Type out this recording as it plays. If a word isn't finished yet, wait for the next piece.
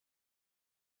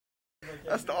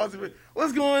That's the ultimate.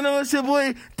 What's going on? It's your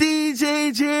boy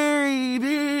DJ Jerry,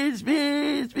 bitch.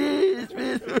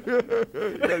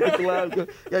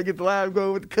 Gotta get the live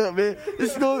going with the cup, man.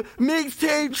 This is no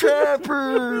mixtape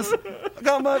trappers. I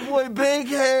got my boy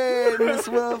Bankhead in this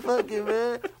motherfucking,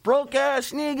 man. Broke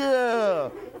ass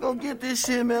nigga. Go get this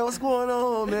shit, man. What's going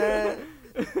on, man?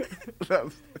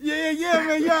 Yeah,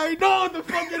 man. You already know what the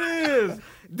fuck it is.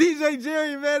 DJ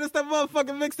Jerry, man. It's that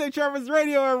motherfucking Mixtape Trappers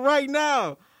Radio, and right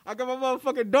now, I got my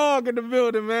motherfucking dog in the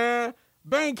building, man.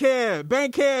 Bankhead,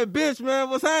 bitch, man.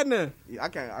 What's happening? Yeah, I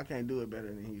can't do it better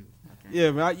than you.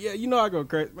 Yeah, man. You know I go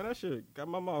crazy. Man, that shit got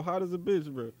my mouth hot as a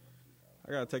bitch, bro.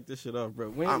 I gotta take this shit off, bro.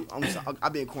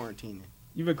 I've been quarantining.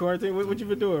 You been quarantining? What you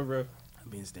been doing, bro?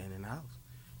 I've been staying in the house.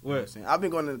 What? You know what I've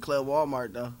been going to the club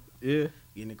Walmart, though. Yeah.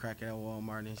 Getting the crack at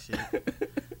Walmart and shit.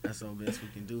 That's the best we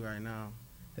can do right now.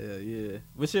 Hell yeah.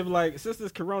 But shit, like, since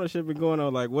this corona shit been going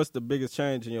on, like, what's the biggest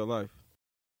change in your life?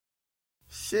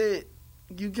 Shit,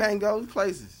 you can't go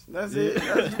places. That's it.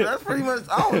 That's pretty much.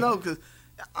 I don't know, cause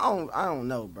I don't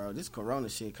know, bro. This corona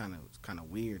shit kind of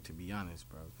weird, to be honest,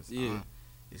 bro. Cause,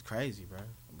 it's crazy, bro.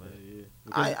 But yeah.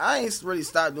 I ain't really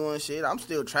stopped doing shit. I'm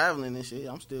still traveling and shit.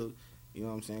 I'm still, you know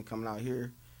what I'm saying, coming out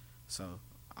here. So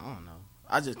I don't know.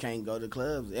 I just can't go to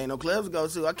clubs. Ain't no clubs to go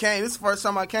to. I can't. This is the first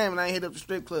time I came and I ain't hit up the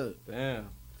strip club. Damn.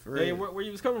 For real. Hey, where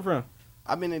you was coming from?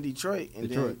 I've been in Detroit.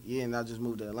 And I just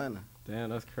moved to Atlanta. Damn,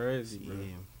 that's crazy, bro.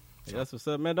 Yeah. Hey, that's what's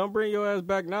up, man. Don't bring your ass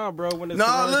back now, bro. When it's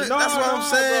look, that's what I'm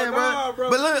saying, bro.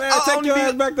 But look, man, take your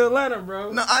ass back to Atlanta,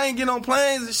 bro. No, I ain't getting on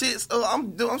planes and shit. So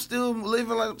I'm still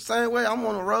living like the same way. I'm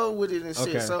on the road with it and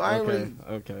shit. So I ain't really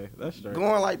that's straight.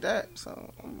 Going like that.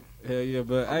 So hell yeah,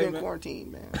 but I've been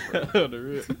quarantined, man.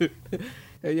 The real.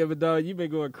 Hey, yeah, but dog, you been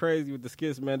going crazy with the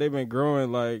skits, man. They've been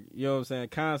growing, like, you know what I'm saying,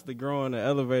 constantly growing and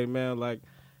elevating, man. Like,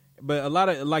 but a lot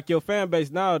of, like, your fan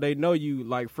base now, they know you,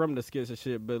 like, from the skits and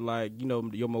shit. But, like, you know,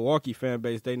 your Milwaukee fan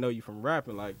base, they know you from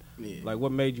rapping. Like, like,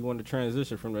 what made you want to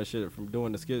transition from that shit, from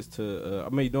doing the skits to,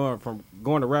 from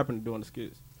going to rapping to doing the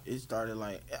skits? It started,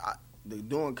 like,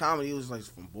 doing comedy, it was, like,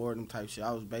 from boredom type shit.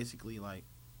 I was basically, like,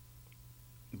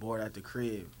 bored at the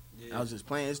crib. Yeah. I was just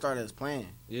playing. It started as playing.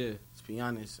 Yeah. To be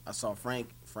honest, I saw Frank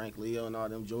Leo, and all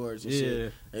them George and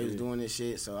shit. They was doing this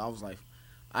shit, so I was like,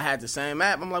 I had the same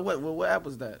app. I'm like, what app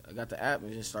was that? I got the app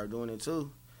and just started doing it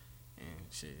too. And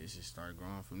shit, it just started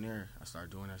growing from there. I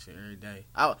started doing that shit every day.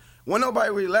 Wasn't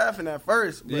nobody really laughing at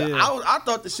first, but I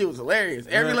thought the shit was hilarious.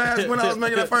 Every last one I was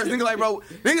making at first, nigga like, bro,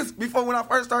 niggas, before when I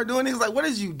first started doing it, niggas like, what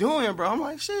is you doing, bro? I'm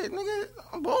like, shit, nigga,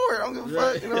 I'm bored. I don't give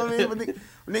a fuck, you know what I mean?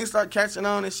 But niggas start catching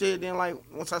on and shit, then like,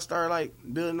 once I started like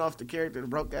building off the character, the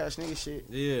broke ass nigga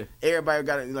shit, everybody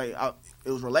got it, like,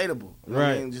 it was relatable. You know what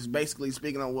I mean? Just basically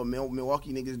speaking on what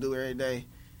Milwaukee niggas do every day,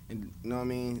 and you know what I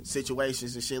mean,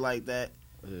 situations and shit like that.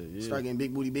 Start getting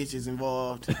big booty bitches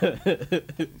involved. You know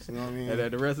what I mean?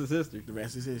 And the rest is history. The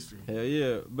rest is history. Hell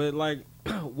yeah. But like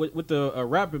with the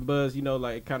rapping buzz, you know,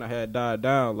 like it kind of had died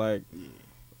down. Like,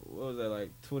 what was that,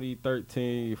 like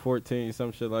 2013, 14,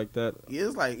 some shit like that? Yeah,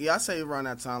 it's like, I say around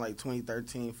that time, like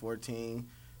 2013, 14.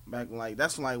 Back when, like,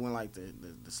 that's when like the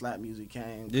slap music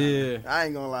came. Kinda. I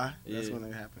ain't gonna lie. That's when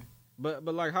it happened. But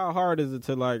like, how hard is it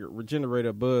to like regenerate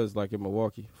a buzz like in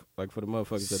Milwaukee? Like for the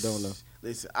motherfuckers that don't know.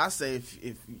 Listen, I say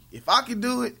if I can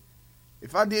do it,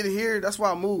 if I did it here, that's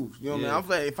why I moved. You know what I mean? I'm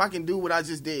like, if I can do what I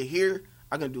just did here,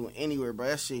 I can do it anywhere, bro.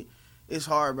 That shit, it's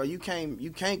hard, bro. You can't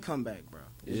come back, bro.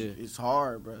 It's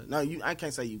hard, bro. No, I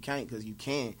can't say you can't, because you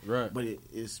can. Right. But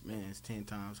it's 10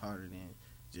 times harder than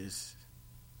just,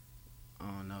 I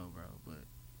don't know, bro. But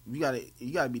you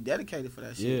gotta be dedicated for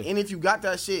that shit. And if you got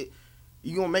that shit,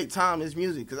 you gonna make time in this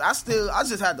music. Cause I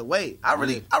just had to wait. I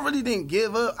really didn't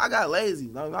give up. I got lazy.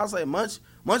 Like, I was like, Munch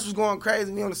was going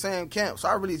crazy. We on the same camp. So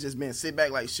I really just been sit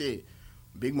back like, shit,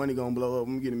 big money gonna blow up.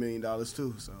 I'm gonna get $1 million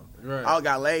too. So I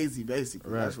got lazy,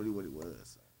 basically. That's really what it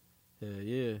was.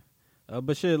 Yeah.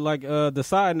 But shit, like the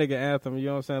side nigga anthem, you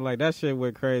know what I'm saying? Like, that shit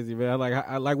went crazy, man.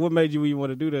 Like, what made you even want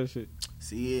to do that shit?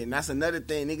 See, and that's another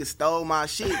thing. Niggas stole my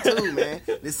shit too, man.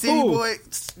 The City Boy,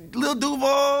 Lil Duval,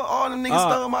 all them niggas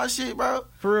stole my shit, bro.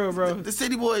 For real, bro. The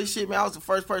City Boys shit, man. I was the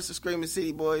first person screaming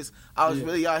City Boys. I was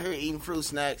really out here eating fruit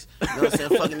snacks. You know what I'm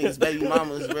saying? Fucking these baby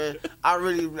mamas, bro.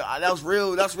 That was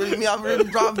real. That's really me. I was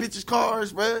really driving bitches'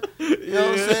 cars, bro. You know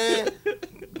what I'm saying?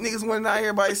 Niggas went out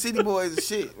here by City Boys and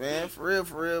shit, man. For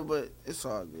real, but it's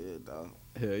all good, though.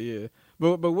 Hell yeah.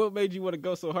 But what made you want to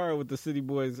go so hard with the City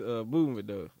Boys movement,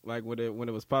 though? Like, when it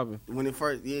was popping? When it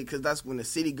first, because that's when the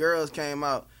City Girls came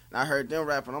out, and I heard them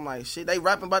rapping. I'm like, shit, they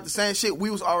rapping about the same shit we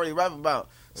was already rapping about.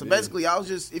 So basically, I was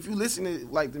just, if you listen to,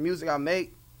 like, the music I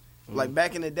make, like,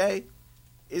 back in the day,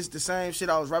 it's the same shit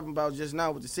I was rapping about just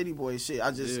now with the City Boys shit.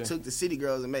 I just took the City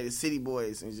Girls and made it City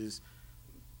Boys and just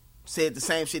said the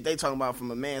same shit they talking about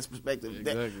from a man's perspective.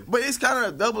 Exactly. But it's kind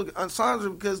of a double entendre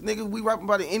because nigga, we rap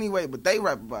about it anyway, but they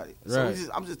rap about it. So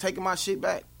I'm just taking my shit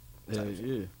back.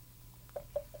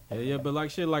 Yeah, but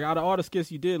like shit, like out of all the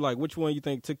skits you did, like which one you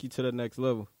think took you to the next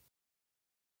level?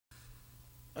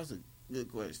 That's a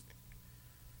good question.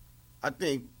 I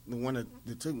think the one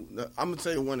that took, I'm gonna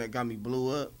say the one that got me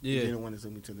blew up. Yeah. Then the one that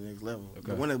took me to the next level.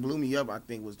 Okay. The one that blew me up, I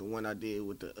think, was the one I did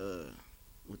with the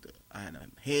I had a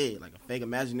head, like a fake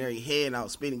imaginary head, and I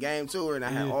was spitting game to her, and I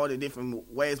had all the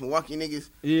different ways Milwaukee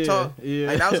niggas talk. Yeah.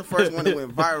 Like, that was the first one that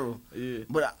went viral. Yeah.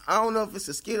 But I don't know if it's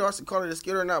a skit or I should call it a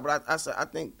skit or not. But I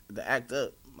think the act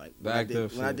up, like when I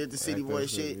did the City Boy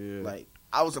shit, like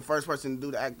I was the first person to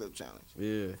do the act up challenge.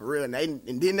 Yeah, for real. And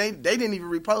then they didn't even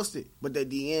repost it, but they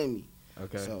DM'd me.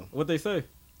 Okay. So what they say?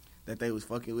 That they was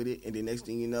fucking with it, and then next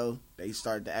thing you know, they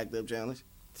started the act up challenge.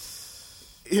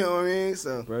 You know what I mean?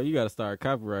 So, bro, you gotta start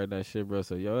copyrighting that shit, bro.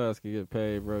 So your ass can get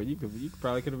paid, bro. You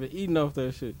probably could have been eating off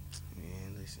that shit.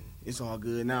 Man, listen, it's all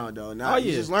good now, though. Now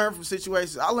you just learn from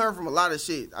situations. I learn from a lot of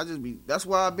shit. That's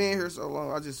why I've been here so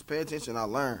long. I just pay attention. I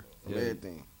learn from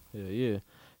everything. Yeah.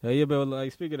 But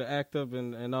like speaking of act up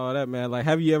and all that, man. Like,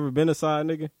 have you ever been a side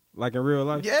nigga? Like in real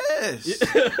life? Yes.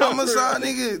 I'm a side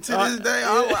nigga to this day.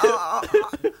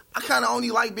 I kind of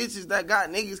only like bitches that got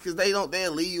niggas because they'll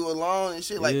leave you alone and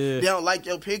shit. Like, they don't like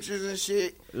your pictures and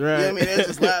shit. Right. You know what I mean? They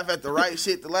just laugh at the right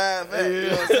shit to laugh at. You know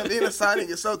what I'm saying? Being a side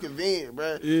nigga is so convenient,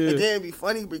 bro. Yeah. And then it be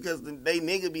funny because they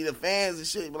nigga be the fans and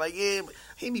shit. But like, but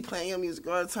he be playing your music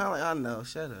all the time. Like, I know,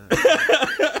 shut up.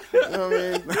 You know what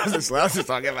I mean? I was just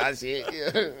talking about shit.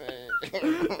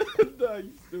 Nah,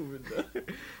 you stupid, dog.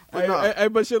 Hey,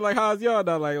 but shit, like, how's y'all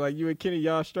now? Like you and Kenny,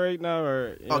 y'all straight now,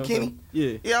 or Kenny?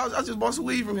 Yeah, I just bought some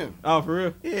weed from him. Oh, for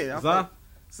real? Yeah, Zah.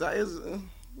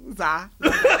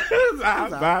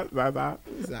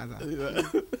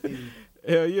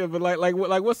 Hell yeah, but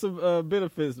like, what's the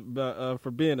benefits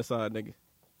for being a side nigga?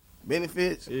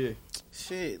 Benefits? Yeah.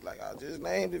 Shit, like I just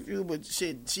named a few, but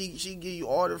shit, she give you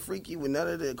all the freaky with none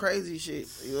of the crazy shit.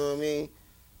 You know what I mean?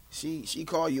 She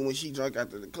call you when she drunk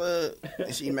after the club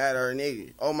and she mad at her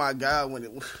nigga. Oh my God,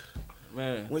 when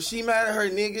she mad at her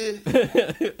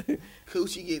nigga,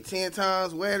 coochie get 10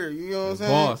 times wetter. You know what I'm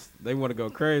saying? Boss, they want to go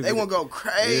crazy. They want to go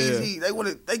crazy. Yeah.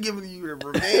 They giving you the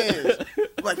revenge.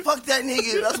 Like, fuck that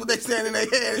nigga. That's what they saying in their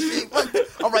head. And shit.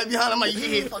 I'm right behind them like,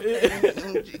 yeah, fuck that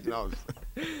nigga. You know.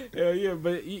 Hell yeah,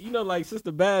 but you know, like since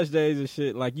the Bash days and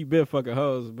shit, like you been fucking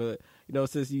hoes, but you know,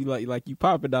 since you like you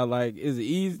popping out, like is it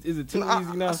easy? Is it too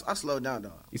easy now? I slowed down,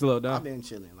 dog. You slowed down? I've been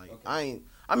chilling. Like I'm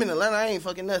in Atlanta. I ain't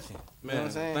fucking nothing. Man, you know what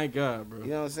I'm saying? Thank God, bro. You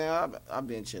know what I'm saying? I've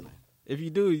been chilling. If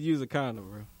you do, use a condom,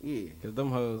 bro. Yeah. Because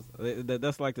them hoes,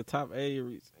 that's like the top A.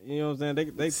 You know what I'm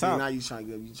saying? They See, top. now you trying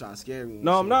to scare me.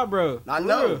 No, I'm not, bro. I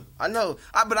know.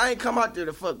 But I ain't come out there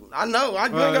to fuck. I know. I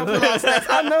ain't gonna put on stats.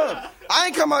 I know. I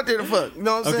ain't come out there to fuck. You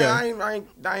know what I'm saying? I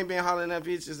ain't been hollering at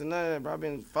bitches and none of that, bro. I've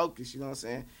been focused. You know what I'm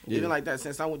saying? Yeah. Even like that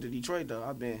since I went to Detroit, though.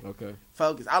 I've been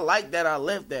focused. I like that I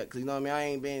left that because, you know what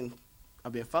I mean?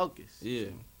 I've been focused. Yeah.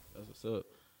 That's what's up.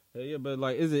 Yeah, but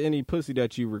like, is there any pussy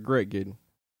that you regret getting?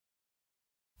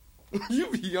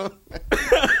 You be young.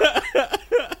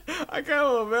 I can't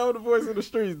on, man. I'm the voice of the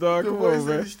streets, dog. Come on,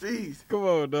 man. The streets. Come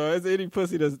on, dog. Is there any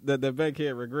pussy that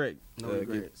Bankhead regret? No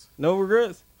regrets. No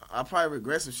regrets? I probably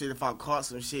regret some shit if I caught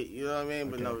some shit. You know what I mean?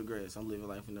 But no regrets. I'm living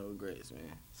life with no regrets, man.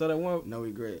 So that one. No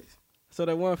regrets. So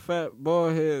that one fat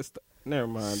bald head. Never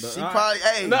mind, dog. She probably.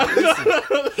 Hey,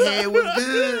 listen. Head was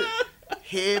good.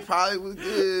 Head probably was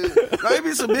good.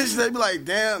 Maybe some bitches they be like,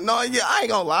 damn. No, yeah, I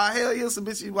ain't gonna lie. Hell yeah, some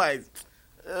bitches be like.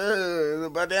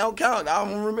 But they don't count. I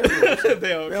don't remember. They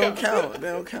don't count. You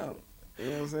know what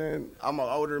I'm saying? I'm an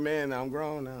older man now. I'm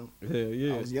grown now. Hell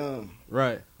yeah. I was young.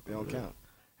 Right. They don't count.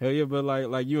 Hell yeah, but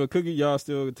like you and Cookie, y'all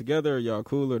still together or y'all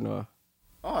cool or no?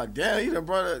 Oh, damn. You done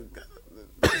brought a...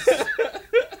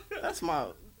 That's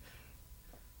my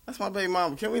baby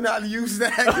mama. Can we not use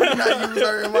that? Can we not use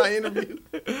her in my interview?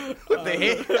 What the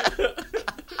heck?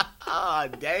 Oh,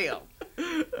 damn.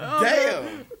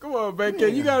 Damn. Come on,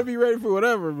 Bankhead. You gotta be ready for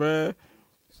whatever, man.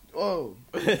 Whoa.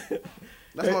 That's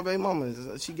my baby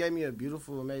mama. She gave me a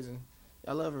beautiful, amazing.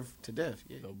 I love her to death.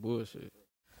 Yeah. No bullshit.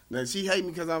 Now, she hate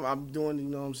me because I'm doing, you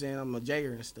know what I'm saying? I'm a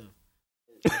Jager and stuff.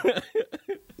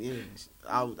 Yeah.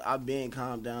 I've been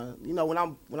calmed down. You know, when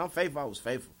I'm faithful, I was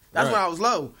faithful. That's when I was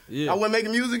low. Yeah. I wasn't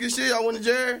making music and shit. I went to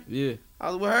Jared. Yeah. I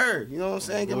was with her. You know what I'm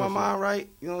saying? Get my mind right.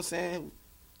 You know what I'm saying?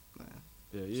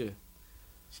 Yeah.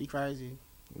 She crazy.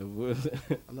 No bullshit.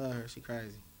 I love her. She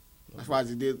crazy. That's why I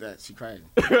just did that. She crazy.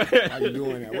 How you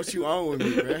doing that? What you on with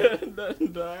me, man?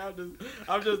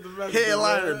 I'm just the best.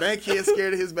 Headliner, Bankhead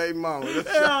scared of his baby mama. That's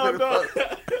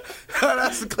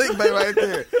the clickbait right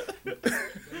there.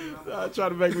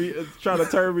 Trying to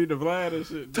turn me to Vlad and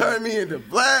shit. Turn me into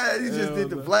Vlad. You just did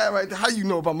the Vlad right there. How you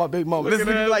know about my baby mama? Let's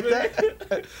look like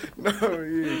that. No,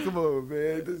 yeah, come on,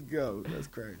 man. Let's go. That's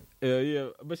crazy. Yeah.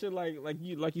 But shit, like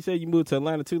you said, you moved to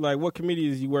Atlanta too. Like, what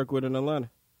comedians you work with in Atlanta?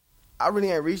 I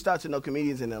really ain't reached out to no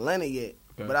comedians in Atlanta yet,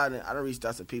 but I done reached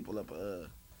out to people up in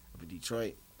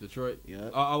Detroit. Detroit? Yeah.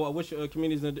 What's your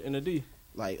comedians in the D?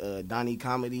 Like Donnie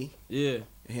Comedy. Yeah.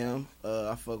 Him.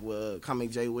 I fuck with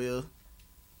Comic J Will.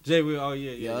 J Will, oh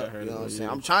yeah. I heard you know what I'm saying?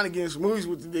 I'm trying to get in some movies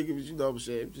with the nigga, but you know what I'm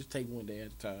saying? Just take one day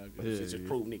at a time. Just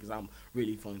prove niggas I'm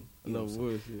really funny. No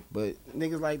bullshit. But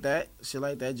niggas like that, shit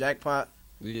like that, Jackpot.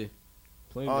 Yeah.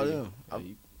 Plenty all them.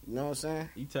 You know what I'm saying?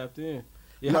 You tapped in.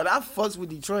 Yeah. No, I fucks with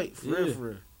Detroit, for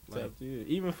real. Like,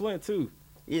 even Flint, too.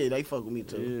 Yeah, they fuck with me,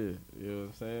 too. Yeah, you know what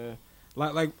I'm saying?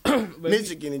 Like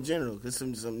Michigan in general, because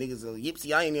some niggas in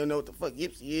Yipsy, I ain't even know what the fuck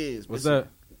Yipsy is. What's that?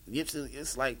 Yipsy,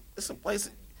 it's a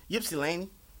place, Ypsilanti.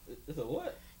 It's a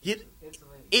what?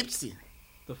 Ypsi.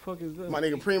 The fuck is that? My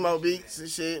nigga Primo Beats and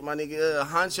shit. My nigga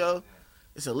Honcho.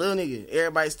 It's a little nigga.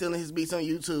 Everybody stealing his beats on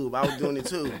YouTube. I was doing it,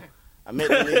 too. I met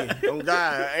the nigga. On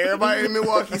God. Everybody in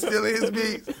Milwaukee stealing his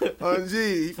beats. On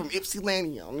G. He from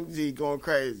Ypsilanti. On G. Going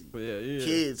crazy. Yeah.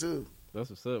 Kid, too. That's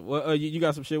what's up. Well, you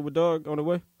got some shit with Dog on the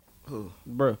way? Who?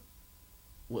 Bruh.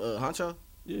 With Honcho?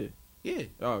 Yeah.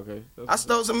 Oh, okay. I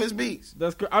stole some of his beats.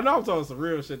 That's I know I'm talking some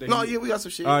real shit. We got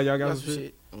some shit. Oh, y'all got some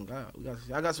shit? Oh, God. We got some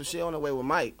shit. I got some shit on the way with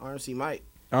Mike. RMC Mike.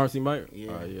 RMC Mike?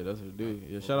 Yeah. Oh, yeah, that's what it do.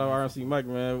 Yeah, shout out RMC Mike,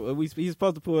 man. He's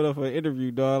supposed to pull it up for an interview,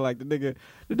 dog. Like, the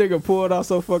nigga pulled out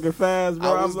so fucking fast,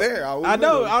 bro. I was there. I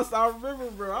know. I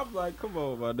remember, bro. I'm like, come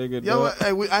on, my nigga. Yo,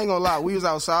 hey, I ain't gonna lie. We was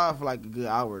outside for like a good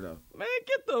hour, though. Man,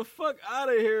 get the fuck out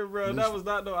of here, bro. That was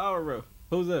not no hour, bro.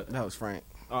 Who's that? That was Frank.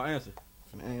 Oh, answer.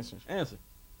 Answer.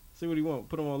 See what he want.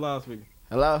 Put him on loudspeaker.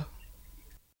 Hello?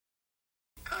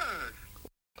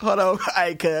 Hold on.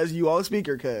 Hey, cuz, you on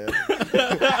speaker, cuz. Oh,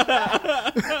 yeah,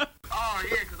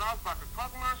 because I was about to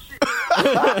talk my shit.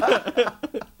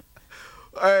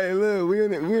 Hey, look, we in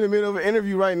the middle of an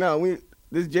interview right now. This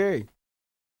is Jerry.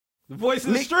 The voice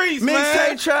of the streets, man.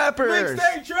 Mixtape Trappers.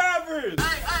 Mixtape Trappers.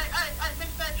 Hey,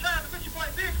 Mixtape Trappers. It's your boy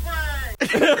Big Frank.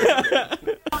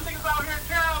 Niggas out here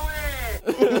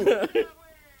telling.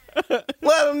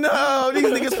 Let them know. These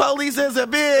niggas police is a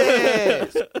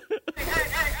bitch. Hey,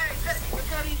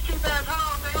 tell these cheap ass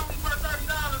hoes they only worth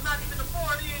 $30, not even the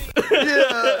 40.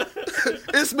 Yeah.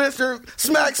 It's Mr.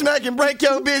 Smack and break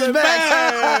your bitch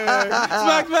back.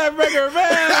 Smack, break her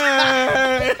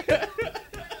back.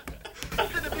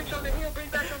 Send a bitch on the hill, bring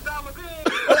back some dollar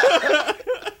bills.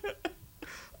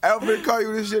 Alfred, call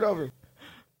you this shit over.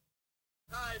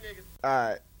 Alright, niggas.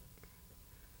 Alright.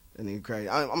 That nigga crazy.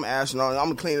 I'm astronaut. I'm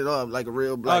gonna clean it up like a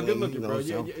real black good nigga. looking, You know bro. what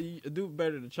I'm saying? You do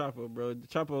better than Chapo, bro.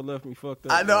 Chapo left me fucked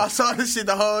up. I know. Bro. I saw this shit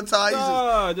the whole time.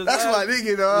 That's my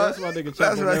nigga, dog. Yeah, that's my nigga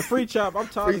Chapo. Man. Free Chop. I'm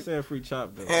tired of saying free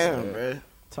Chop, though. Damn, bro.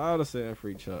 Tired of saying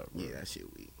free Chop, bro. Yeah, that shit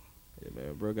weak. Yeah,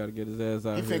 man. Bro got to get his ass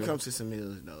out He here. finna come to some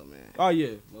hills, though, man. Oh,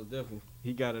 yeah. Most definitely.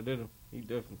 He got it in him. He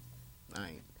definitely.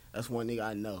 That's one nigga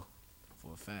I know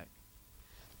for a fact.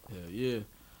 Yeah.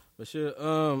 But shit,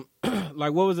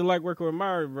 like, what was it like working with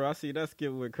Mari, bro? I see that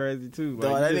skit went crazy, too. Like,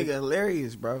 Dog, that nigga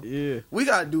hilarious, bro. Yeah. We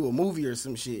gotta do a movie or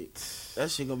some shit. That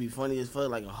shit gonna be funny as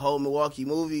fuck, like a whole Milwaukee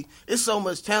movie. It's so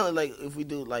much talent, like, if we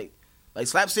do, like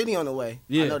Slap City on the way.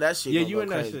 Yeah. I know that shit gonna you go in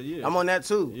crazy. that shit, yeah. I'm on that,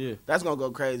 too. Yeah. That's gonna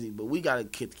go crazy, but we gotta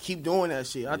keep doing that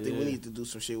shit. I think we need to do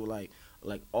some shit with,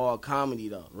 like all comedy,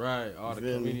 though. Right, all the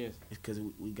comedians. Because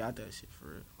we got that shit for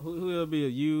real. Who will be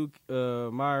you,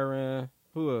 Myron,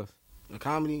 who else? The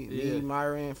comedy, me,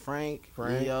 Myron, Frank,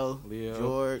 Leo,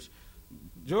 George,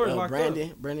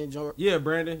 Brandon, George. Yeah,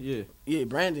 Brandon, yeah,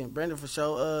 Brandon for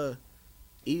sure.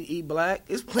 E Black,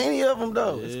 it's plenty of them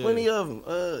though. Yeah. It's plenty of them.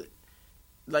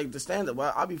 Like the stand up,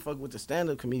 I be fucking with the stand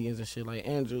up comedians and shit. Like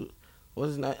Andrew, what's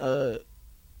his name?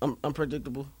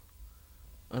 Unpredictable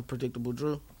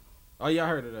Drew. Oh yeah, I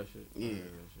heard of that shit. Yeah,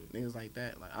 niggas like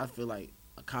that. Like I feel like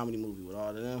a comedy movie with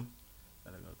all of them.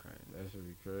 That'll go crazy. That should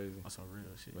be crazy. That's some real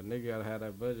shit. But nigga gotta have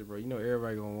that budget, bro. You know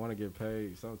everybody gonna want to get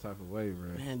paid some type of way,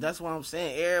 bro. Man, that's what I'm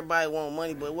saying. Everybody want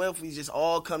money, but what if we just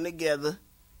all come together?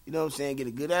 You know what I'm saying? Get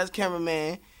a good ass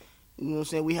cameraman. You know what I'm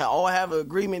saying? We all have an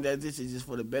agreement that this is just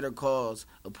for the better cause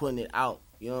of putting it out.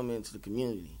 You know what I mean? To the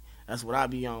community. That's what I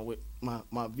be on with my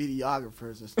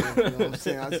videographers and stuff. You know what I'm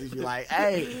saying? I just be like,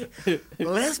 hey,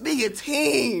 let's be a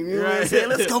team. You know what I'm saying?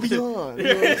 Let's go beyond. You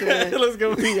know what I'm saying? Let's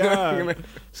go beyond.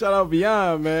 Shout out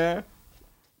Beyond, man.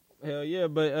 Hell yeah,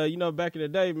 but you know, back in the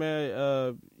day,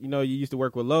 man, you know, you used to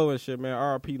work with Low and shit, man.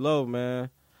 R.I.P. Low, man.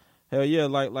 Hell yeah,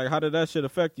 like how did that shit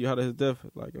affect you? How did his death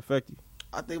like affect you?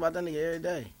 I think about that nigga every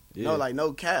day. Yeah. No, like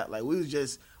no cap. Like we was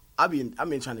just. I've been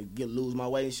trying to lose my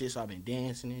weight and shit, so I've been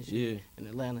dancing and shit in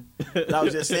Atlanta. But I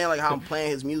was just saying like how I'm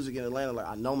playing his music in Atlanta. Like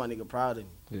I know my nigga proud of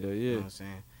me. Yeah, yeah. You know what I'm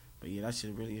saying? But yeah, that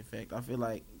shit really affect. I feel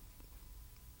like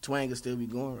Twang could still be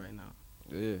going right now.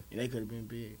 Yeah. And they could have been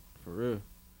big. For real.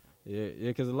 Yeah,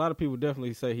 because a lot of people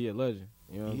definitely say he a legend.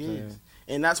 You know what I'm saying?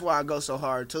 And that's why I go so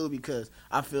hard too, because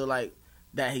I feel like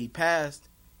that he passed,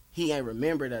 he ain't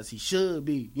remembered as he should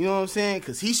be. You know what I'm saying?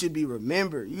 Because he should be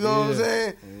remembered. You know what I'm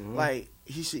saying? Mm-hmm. Like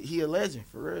he a legend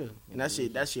for real. And that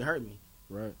shit hurt me.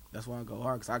 Right. That's why I go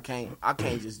hard, because I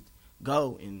can't just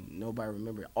go and nobody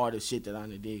remember all the shit that I done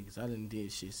did, because I done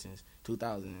did shit since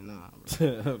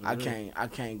 2009. I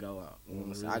can't go out. You know what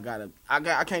I'm saying?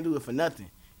 I can't do it for nothing.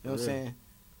 You know what I'm saying?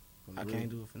 I can't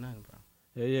do it for nothing, bro.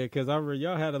 Yeah, because I remember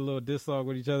y'all had a little diss song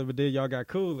with each other, but then y'all got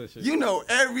cool and shit. You know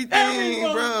everything,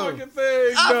 bro.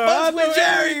 Thing, I fucked with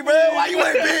Jerry, bro. Why you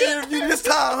ain't been interviewed this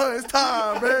time, huh? It's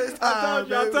time, bro. It's time,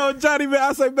 I told Johnny, man,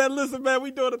 I said, man, listen, man,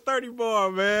 we doing a 30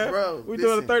 bar, man. Bro, we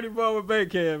doing a 30 bar with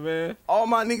Bankhead, man. All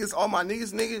my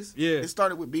niggas, yeah. It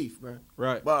started with beef, bro.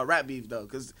 Right. But rap beef, though,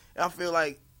 because I feel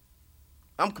like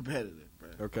I'm competitive, bro.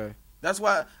 Okay. That's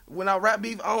why when I rap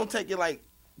beef, I don't take it like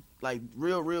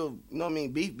real, you know what I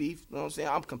mean, beef, you know what I'm saying?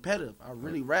 I'm competitive. I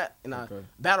really rap, and I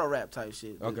battle rap type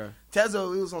shit. Okay.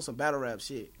 Tezo, he was on some battle rap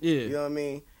shit. Yeah. You know what I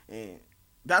mean? And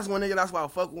that's one nigga, that's why I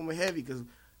fuck with him heavy, because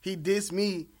he dissed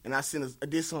me, and I sent a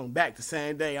diss song back the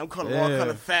same day. I'm calling all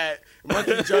kind of fat,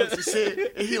 monkey jokes and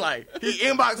shit, and he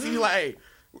inboxed me, like, hey,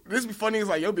 this be funny. It's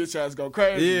like, your bitch ass go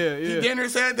crazy. Yeah. He dinner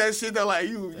said that shit, that like,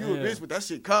 you a bitch, but that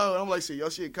shit cold. I'm like, shit,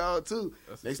 your shit cold too.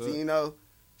 Next thing you know,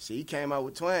 he came out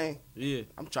with Twang. Yeah.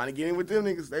 I'm trying to get in with them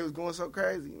niggas. They was going so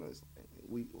crazy. You know,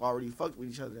 we already fucked with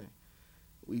each other.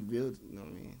 We built, you know what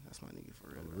I mean? That's my nigga for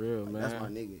real. For real, man. That's my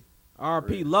nigga.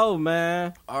 R.P. Low,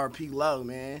 man. R.P. Low,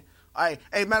 man.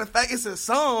 Hey, matter of fact, it's a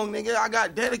song, nigga. I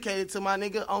got dedicated to my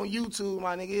nigga on YouTube,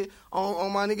 my nigga,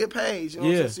 on my nigga page. You know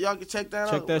what I'm saying? So y'all can check that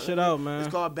out. Check that shit out, man.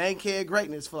 It's called Bankhead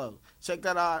Greatness Flow. Check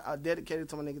that out. I dedicated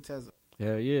to my nigga Tezo.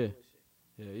 Hell yeah.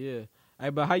 Hell yeah. Hey,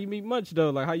 but how you meet Munch,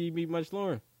 though? Like, how you meet Munch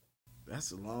Lauren?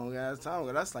 That's a long ass time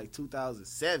ago. That's like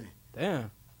 2007.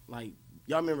 Damn. Like,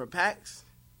 y'all remember Pax?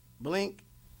 Blink?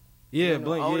 Yeah,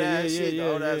 Blink. Old ass shit, yeah,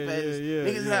 the old ass pages.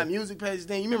 Niggas had music pages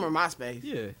then. You remember MySpace?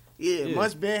 Yeah.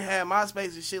 Munch Ben had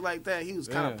MySpace and shit like that. He was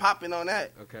kind of popping on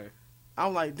that. Okay.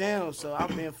 I'm like, damn. So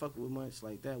I've been fucking with Munch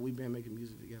like that. We been making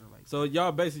music together like that. So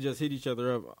y'all basically just hit each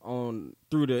other up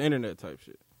through the internet type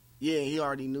shit. Yeah, he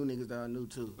already knew niggas that I knew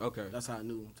too. Okay. That's how I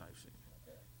knew him type shit.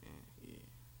 Yeah.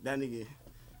 That nigga,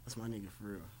 that's my nigga for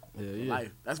real. Yeah.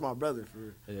 Life. That's my brother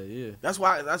for real. Yeah. That's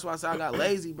why I said I got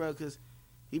lazy, bro, because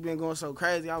he been going so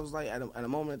crazy. I was like, at a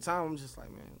moment in time, I'm just like,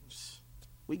 man,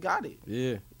 we got it.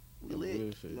 Yeah. We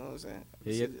lit. You know what I'm saying?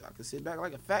 I could sit back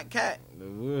like a fat cat.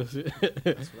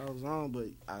 That's what I was on, but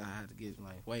I had to get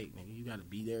like, wait, nigga, you got to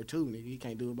be there too, nigga. You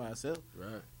can't do it by yourself.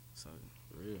 Right. So,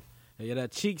 for real. Hey,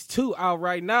 that Cheeks 2 out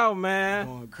right now, man.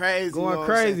 Going crazy. Going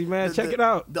crazy, man. Check it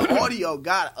out. The audio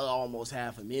got almost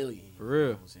 500,000. For real. You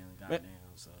know what I'm saying? Goddamn.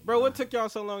 So, bro, what took y'all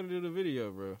so long to do the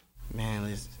video, bro? Man,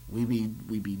 listen, we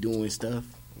be doing stuff.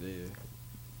 Yeah.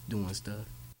 Doing stuff.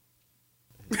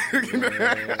 Y'all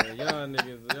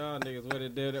niggas, what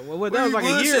it did? Well, that was like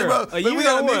a year. Bro. A year. We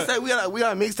got a mixtape. We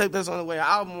got a mixtape that's on the way. An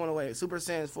album on the way. Super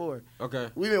Saiyans 4. Okay.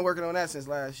 We've been working on that since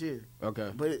last year.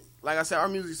 Okay. But like I said, our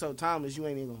music's so timeless, you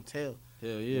ain't even gonna tell. Hell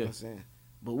yeah. You know what I'm saying?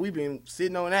 But we've been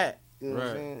sitting on that. You know what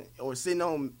I'm saying? Or sitting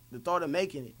on the thought of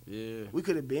making it. Yeah. We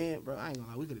could have been, bro. I ain't gonna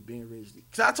lie. We could have been rich.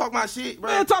 Cause I talk my shit,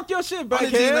 bro. Man, talk your shit,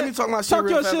 Bankhead. Let me talk my shit. Talk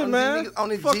your shit, man. On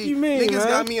the Fuck G. you mean, niggas man?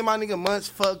 got me and my nigga Munch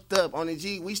fucked up. On the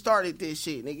G, we started this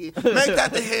shit, nigga. Make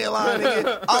that the headline,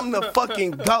 nigga. I'm the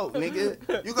fucking GOAT,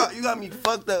 nigga. You got me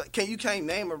fucked up. You can't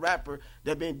name a rapper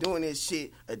that been doing this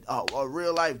shit a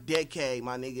real life decade,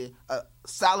 my nigga. A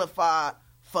solidified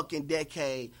fucking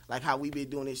decade, like how we been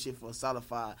doing this shit for a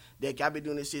solidified decade. I've been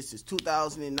doing this shit since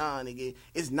 2009, nigga.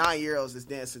 It's 9-year-olds that's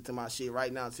dancing to my shit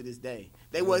right now to this day.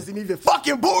 They wasn't even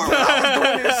fucking born when I was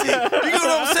doing this shit. You get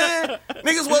what I'm saying?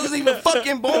 Niggas wasn't even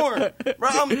fucking born. Bro,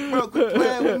 quit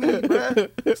playing with me,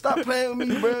 bro. Stop playing with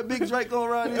me, bro. Big Drake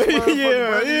gonna run this motherfucker,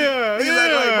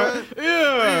 bro.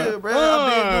 Yeah, bro.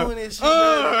 I've been doing this shit,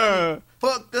 bro.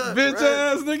 Fucked up, bitch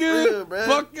ass nigga. Real, bro.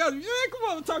 Fuck y'all. Yeah,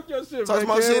 come on, talk your shit, talk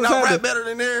my shit, and I rap better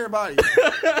than everybody.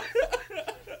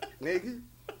 Nigga.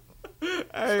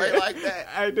 Straight like that.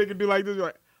 Hey, nigga do like this,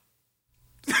 like.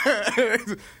 No,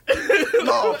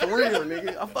 for real,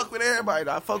 nigga. I fuck with everybody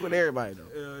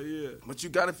though. Yeah. But you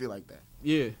gotta feel like that.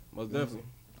 Yeah, most definitely.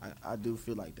 I do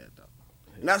feel like that though.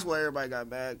 And that's why everybody got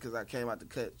mad because I came out the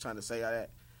cut trying to say all that.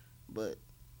 But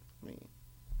I mean,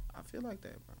 I feel like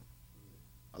that, bro.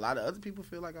 A lot of other people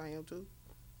feel like I am too.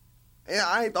 And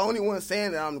I ain't the only one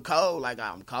saying that I'm cold. Like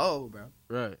I'm cold, bro.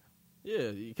 Right.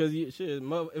 Yeah, because if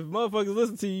motherfuckers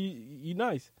listen to you, you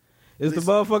nice. It's the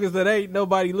motherfuckers that ain't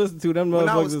nobody listen to. Them when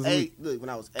motherfuckers. When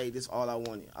I was 8, this is all I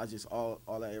wanted.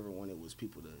 All I ever wanted was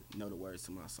people to know the words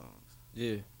to my songs.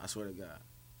 Yeah. I swear to God.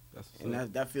 That's what's and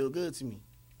up. that feel good to me.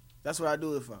 That's what I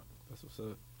do it for. That's what's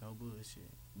up. No bullshit.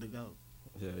 The GOAT.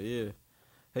 Yeah.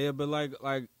 Hey, but like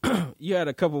you had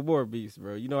a couple more beefs,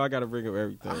 bro. You know I gotta bring up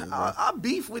everything. I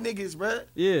beef with niggas, bro.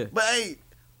 Yeah. But hey,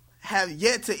 have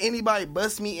yet to anybody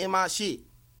bust me in my shit.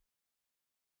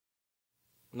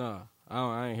 Nah,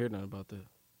 I ain't hear nothing about that.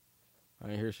 I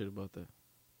ain't hear shit about that.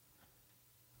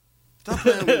 Stop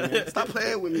playing with me, man. Stop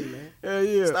playing with me, man. Hell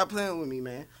yeah. Stop playing with me,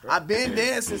 man. I've been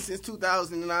dancing since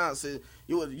 2009. So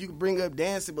you can bring up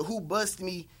dancing, but who bust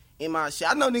me in my shit?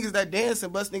 I know niggas that dance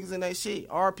and bust niggas in that shit.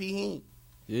 RP Heen.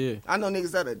 Yeah. I know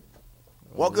niggas that'll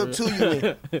walk up to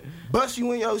you and bust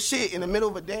you in your shit in the middle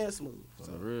of a dance move.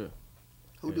 So, real.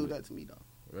 Who do that to me, though?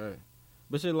 Right.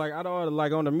 But shit, like, I don't,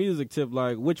 like, on the music tip,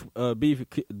 like, which beef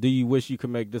do you wish you could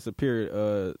make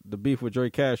disappear? The beef with Dre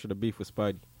Cash or the beef with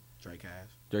Spidey? Dre Cash.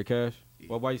 Dre Cash? Yeah.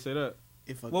 Well, why you say that?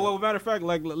 Well, matter of fact,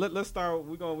 like, let's start.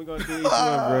 We're gonna do each one,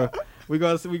 bro. We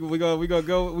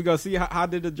gonna see how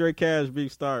did the Dre Cash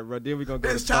beef start, bro. Then we gonna go.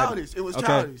 It's childish. It was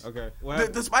childish. Okay.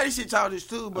 The Spidey shit childish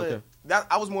too, but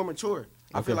I was more mature.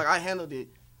 I feel like I handled it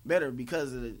better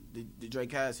because of the Dre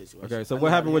Cash situation. Okay, so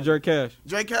what happened with Dre Cash?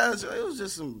 Dre Cash, it was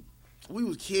just we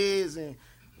was kids and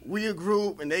we a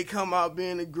group and they come out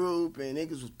being a group and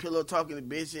niggas was pillow talking to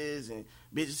bitches and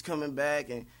bitches coming back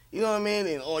and you know what I mean?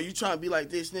 And you trying to be like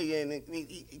this nigga and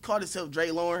he called himself Dre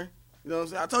Lauren. You know what I'm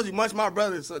saying? I told you Munch my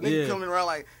brother, so nigga coming around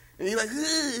like and he like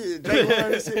Dre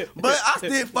Lauren and shit. But I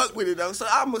still fuck with it though. So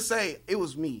I'ma say it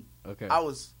was me. Okay. I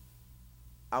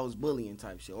was bullying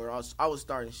type shit, or I was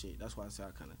starting shit. That's why I say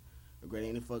I kind of regret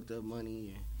any fucked up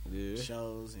money and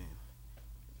shows and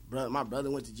my brother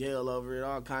went to jail over it,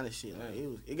 all kind of shit. Like,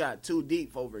 it got too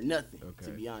deep over nothing,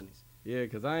 to be honest. Yeah,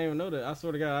 because I didn't even know that. I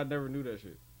swear to God, I never knew that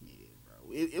shit. Yeah,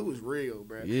 bro. It was real,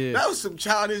 bro. Yeah. That was some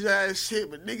childish ass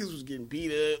shit, but niggas was getting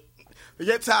beat up. But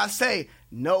yet I say,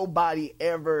 nobody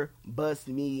ever bust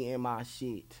me in my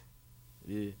shit.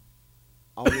 Yeah.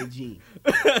 On the G.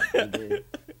 Nigga.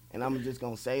 And I'm just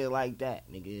going to say it like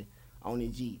that, nigga. On the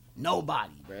G.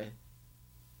 Nobody, bro.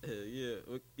 Yeah,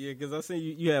 because I seen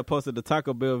you had posted the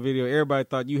Taco Bell video. Everybody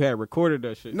thought you had recorded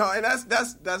that shit. No, and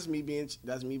that's me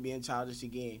being childish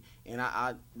again. And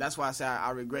I that's why I say I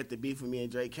regret the beef with me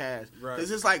and Dre Cash. Right. Because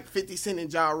it's like 50 Cent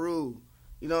and Ja Rule.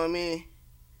 You know what I mean?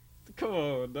 Come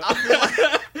on, dog.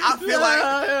 I feel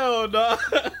like hell, dog.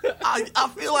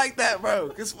 I feel like that, bro.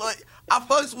 Because like, I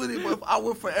fucks with him, but I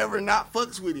would forever not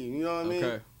fucks with him. You know what I mean?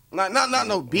 Okay. Not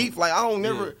no beef. Like I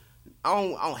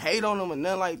don't hate on him or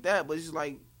nothing like that. But it's just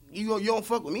like you don't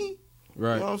fuck with me.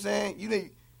 Right. You know what I'm saying? You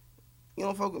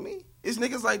don't fuck with me. It's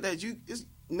niggas like that. It's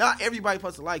not everybody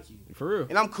supposed to like you. For real.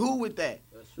 And I'm cool with that.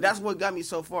 That's what got me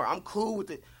so far. I'm cool with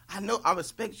it. I know I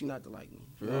expect you not to like me.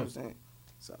 You know what I'm saying?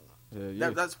 So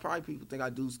that's probably people think I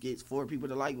do skits for people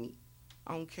to like me.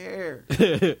 I don't care.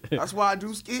 That's why I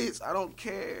do skits. I don't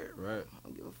care. Right. I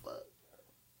don't give a fuck.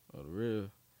 Oh, real.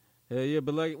 Hell yeah,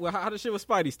 but like, well, how the shit with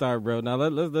Spidey start, bro? Now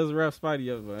let's wrap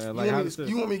Spidey up, man. Like,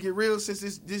 you want me to get real since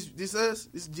this us?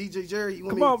 This DJ Jerry?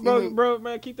 Come on, bro,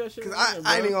 man, keep that shit. Because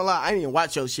I ain't gonna lie, I ain't even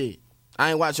watch your shit.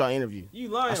 I ain't watch your interview. You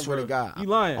lying, I swear bro. to God. You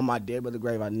lying. On my dead brother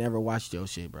grave, I never watched your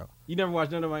shit, bro. You never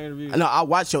watched none of my interviews? No, I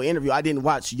watched your interview. I didn't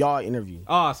watch y'all interview.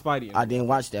 Oh, Spidey interview. I didn't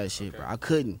watch that shit, bro. I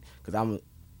couldn't because I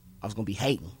was gonna be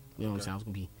hating. You know what I'm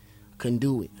saying? Couldn't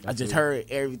do it. I just heard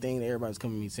everything that everybody's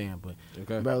coming to me saying.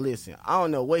 But, bro, listen, I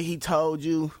don't know what he told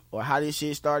you or how this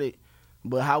shit started,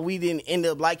 but how we didn't end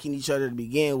up liking each other to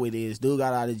begin with is dude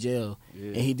got out of jail,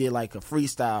 and he did like a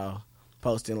freestyle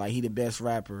posting like he the best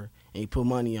rapper, and he put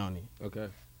money on it. Okay.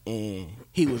 And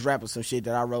he was rapping some shit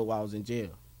that I wrote while I was in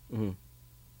jail. Mm-hmm.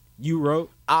 You wrote?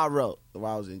 I wrote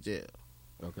while I was in jail.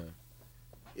 Okay.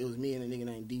 It was me and a nigga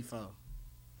named D4. You know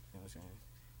what I'm saying?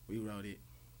 We wrote it.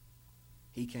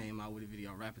 He came out with a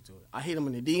video rapping to it. I hit him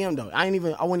in the DM though. I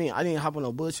didn't hop on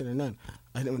no bullshit or nothing.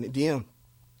 I hit him in the DM.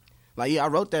 Like, yeah, I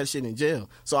wrote that shit in jail.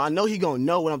 So I know he gonna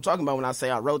know what I'm talking about when I say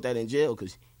I wrote that in jail,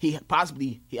 because he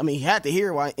had to hear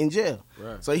it while in jail.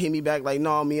 Right. So he hit me back like,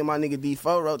 no, me and my nigga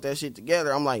D4 wrote that shit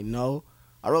together. I'm like, no,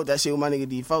 I wrote that shit with my nigga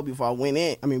D4 before I went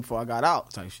in. I mean, before I got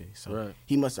out type shit. So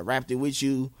he must have rapped it with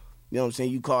you. You know what I'm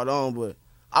saying? You caught on, but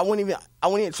I wouldn't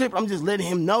even trip. I'm just letting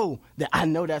him know that I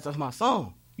know that's my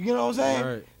song. You know what I'm saying?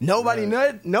 Right. Nobody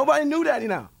knew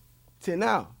that till now. You know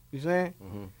what I'm saying?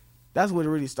 Mm-hmm. That's where it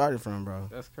really started from, bro.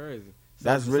 That's crazy.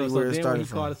 That's really where it started when he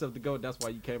from. called himself the GOAT, that's why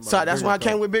you came out. So that's why I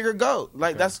came with Bigger GOAT.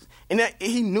 Like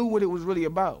he knew what it was really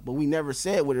about, but we never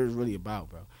said what it was really about,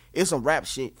 bro. It's some rap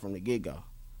shit from the get go.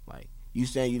 Like you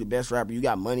saying you the best rapper, you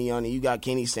got money on it. You got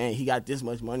Kenny saying he got this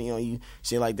much money on you,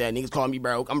 shit like that. Niggas call me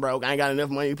broke. I'm broke. I ain't got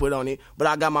enough money to put on it, but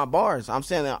I got my bars. I'm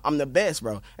saying that I'm the best,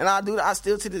 bro. And I do that. I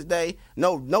still to this day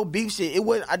no beef shit. It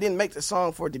was I didn't make the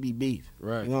song for it to be beef.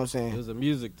 Right. You know what I'm saying? It was a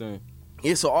music thing.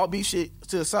 Yeah. So all beef shit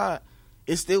to the side,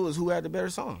 it still was who had the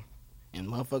better song. And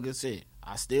motherfucker said,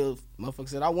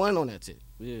 I won on that tip.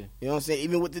 Yeah. You know what I'm saying?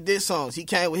 Even with the diss songs, he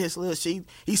came with his little shit.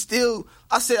 I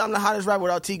said I'm the hottest rapper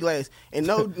without T-Glaze. And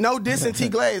no diss in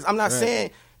T-Glaze. I'm not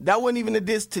saying, that wasn't even a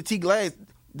diss to T-Glaze.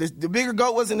 The Bigger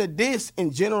GOAT wasn't a diss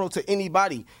in general to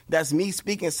anybody. That's me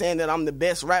speaking, saying that I'm the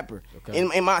best rapper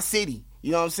in my city.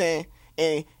 You know what I'm saying?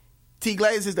 And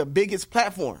T-Glaze is the biggest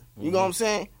platform. You know what I'm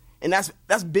saying? And that's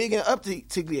big and up to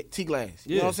T-Glaze.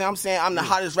 You know what I'm saying? I'm the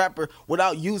hottest rapper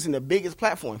without using the biggest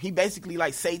platform. He basically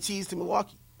like say cheese to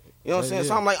Milwaukee. You know what I'm saying?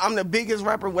 So I'm like, I'm the biggest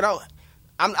rapper without,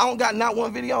 I don't got not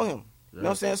one video of him. You know what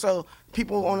I'm saying? So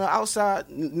people on the outside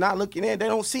not looking in, they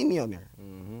don't see me on there.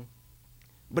 Mm-hmm.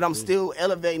 But I'm still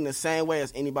elevating the same way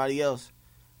as anybody else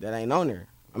that ain't on there.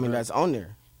 I mean, that's on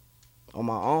there. On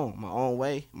my own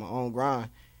way, my own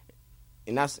grind.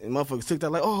 And motherfuckers took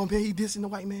that like, oh man, he dissing the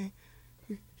white man.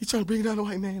 He trying to bring down the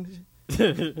white man.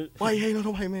 Why you hating on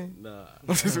the white man? Nah.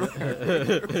 He's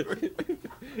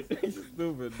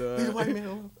stupid, dog. Leave the white man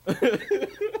alone. I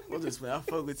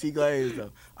fuck with T-Glaze,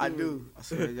 though. I do. I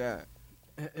swear to God.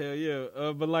 Hell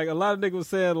yeah. But, like, a lot of niggas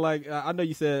saying, like, I know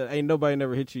you said ain't nobody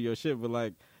never hit you your shit, but,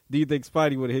 like, do you think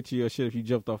Spidey would have hit you your shit if you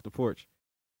jumped off the porch?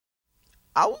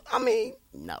 I mean,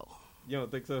 no. You don't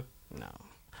think so? No.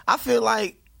 I feel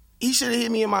like he should have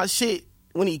hit me in my shit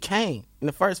when he came in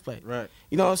the first place. Right.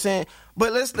 You know what I'm saying?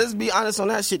 But let's be honest on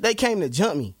that shit. They came to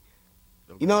jump me.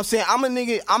 You know what I'm saying? I'm a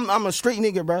nigga. I'm a street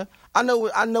nigga, bro. I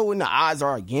know when the odds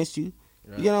are against you.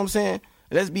 Right. You know what I'm saying?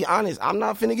 Let's be honest. I'm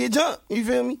not finna get jumped. You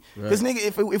feel me? Because nigga,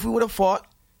 if we would have fought,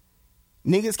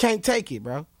 niggas can't take it,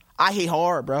 bro. I hit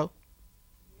hard, bro.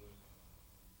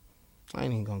 I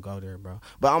ain't even gonna go there, bro.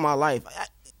 But all my life,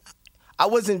 I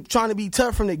wasn't trying to be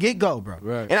tough from the get-go, bro.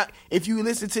 Right. And if you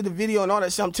listen to the video and all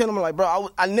that shit, I'm telling them, like, bro,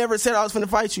 I never said I was finna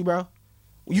fight you, bro.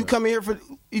 You come here for,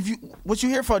 what you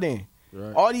here for then?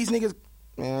 Right. All these niggas,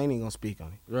 man, I ain't even gonna speak on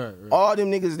it. Right. All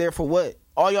them niggas there for what?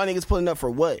 All y'all niggas pulling up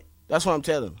for what? That's what I'm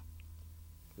telling them.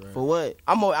 Right. For what?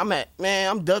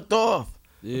 I'm ducked off.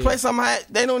 Yeah. The place I'm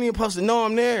at, they don't even supposed to know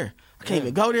I'm there. I can't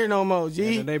even go there no more,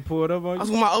 G. And they pulled up on you? I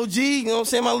was with my OG, you know what I'm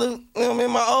saying? My little, you know what I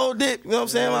mean? My old dip, you know what I'm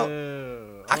saying?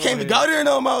 I can't even go there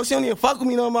no more. She don't even fuck with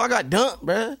me no more. I got dumped,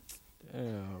 bruh.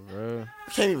 Damn, bro.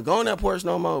 I can't even go on that porch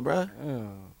no more, bruh.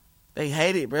 Damn. They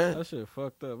hate it, bruh. That shit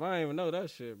fucked up. I ain't even know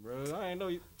that shit, bro. I ain't know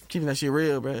you. Keeping that shit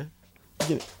real, bruh.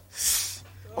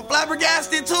 I'm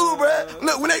flabbergasted too, bruh.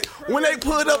 Look, when they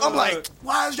pulled up, I'm like,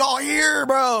 why is y'all here,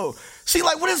 bro? She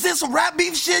like, what is this, some rap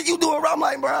beef shit you doing? I'm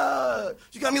like, bruh,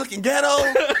 you got me looking ghetto.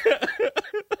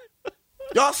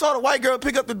 Y'all saw the white girl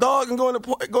pick up the dog and go in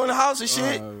the house and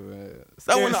shit. Oh, man.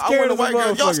 I want the white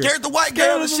girl. Y'all scared the white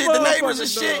girl and shit, the neighbors and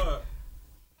shit.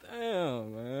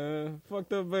 Damn, man.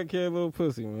 Fucked up bankhead little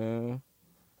pussy, man.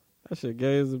 That shit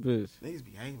gay as a bitch. Niggas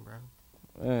be hating, bro.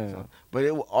 So, but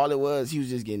all it was, he was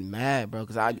just getting mad, bro,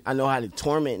 because I know how to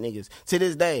torment niggas. To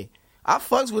this day, I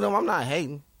fucks with him. I'm not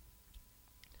hating.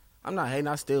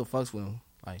 I still fucks with him.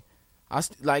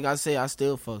 Like I say, I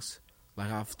still fucks. Like,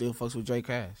 I still fucks with Drake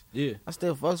Cash. Yeah. I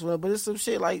still fucks with him, but it's some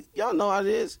shit like, y'all know how it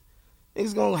is.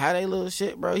 Niggas gonna have their little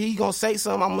shit, bro. He gonna say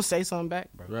something, I'm gonna say something back,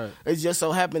 bro. Right. It just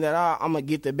so happened that I'm gonna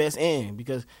get the best end,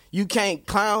 because you can't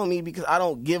clown me because I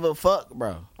don't give a fuck,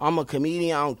 bro. I'm a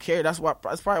comedian, I don't care. That's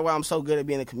probably why I'm so good at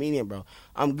being a comedian, bro.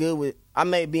 I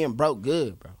made being broke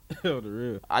good, bro. Hell, the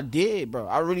real. I did, bro.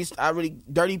 I really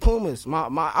Dirty Pumas,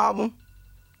 my album,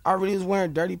 I really was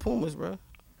wearing Dirty Pumas, bro.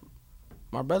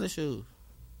 My brother's shoes.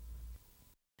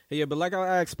 Yeah, but like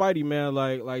I asked Spidey, man,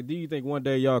 like, do you think one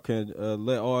day y'all can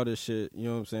let all this shit, you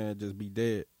know what I'm saying, just be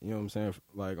dead? You know what I'm saying?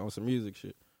 Like, on some music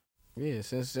shit. Yeah,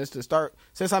 since the start,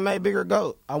 since I made Bigger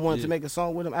GOAT, I wanted to make a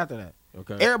song with him after that.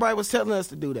 Okay. Everybody was telling us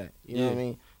to do that, you know what I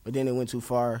mean? But then it went too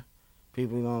far.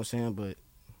 People, you know what I'm saying? But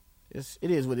it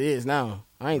is what it is now.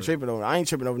 I ain't tripping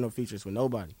over no features with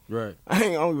nobody. Right. I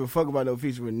don't give a fuck about no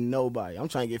features with nobody. I'm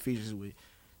trying to get features with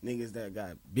niggas that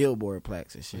got billboard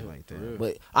plaques and shit like that.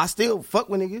 But I still fuck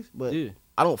with niggas, but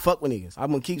I don't fuck with niggas.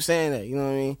 I'm gonna keep saying that. You know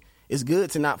what I mean? It's good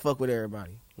to not fuck with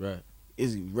everybody. Right.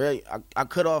 It's very. I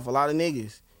cut off a lot of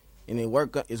niggas, and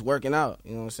it's working out.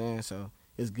 You know what I'm saying? So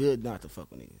it's good not to fuck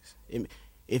with niggas.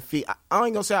 I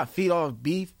ain't gonna say I feed off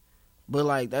beef, but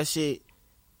like that shit,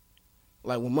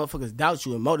 like when motherfuckers doubt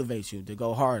you, it motivates you to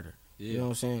go harder. Yeah. You know what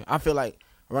I'm saying? I feel like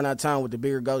around that time with the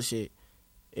bigger go shit,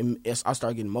 I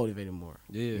start getting motivated more.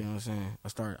 Yeah. You know what I'm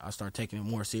saying? I start taking it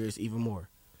more serious, even more.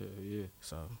 Yeah.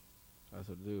 So that's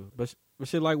what I do. But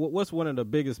shit, like, what's one of the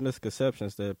biggest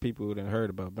misconceptions that people done heard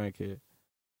about Bankhead?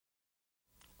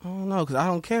 I don't know, cause I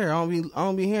don't care. I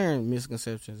don't be hearing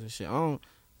misconceptions and shit.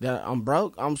 That I'm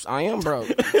broke. I am broke.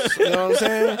 You know what I'm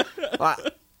saying? Like,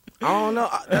 I don't know.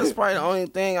 That's probably the only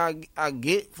thing I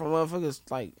get from motherfuckers.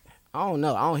 Like, I don't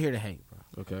know. I don't hear the hate, bro.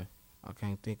 Okay. I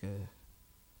can't think of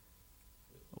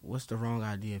what's the wrong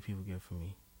idea people get from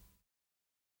me.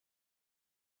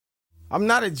 I'm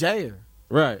not a jayer.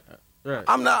 Right.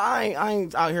 I'm not. I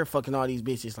ain't out here fucking all these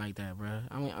bitches like that, bro.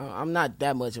 I mean, I'm not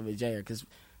that much of a jayer. Cause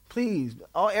please,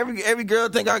 every girl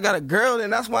think I got a girl,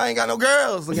 and that's why I ain't got no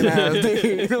girls looking at us.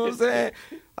 You know what I'm saying?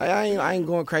 Like I ain't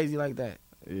going crazy like that.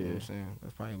 Yeah. You know what I'm saying?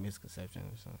 That's probably a misconception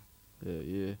or something.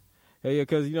 Yeah. Hey, yeah,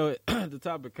 because, you know, the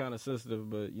topic kind of sensitive,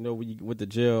 but, you know, when you went to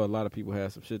jail, a lot of people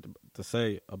had some shit to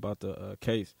say about the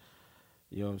case.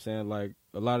 You know what I'm saying? Like,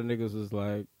 a lot of niggas was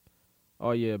like,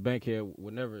 oh, yeah, Bankhead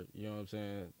would never, you know what I'm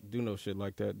saying, do no shit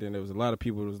like that. Then there was a lot of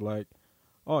people who was like,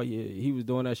 oh, yeah, he was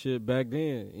doing that shit back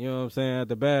then, you know what I'm saying, at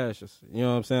the bash. You know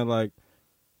what I'm saying? Like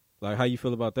how you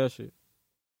feel about that shit?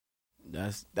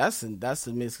 That's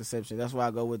a misconception. That's why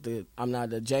I go with I'm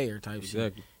not a jayer type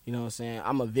shit. You know what I'm saying?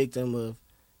 I'm a victim of,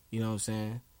 you know what I'm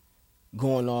saying,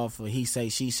 going off of he say,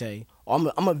 she say.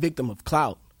 I'm a victim of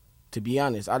clout, to be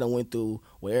honest. I done went through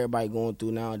what everybody going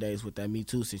through nowadays with that Me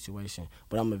Too situation,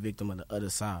 but I'm a victim of the other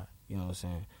side, you know what I'm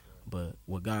saying? But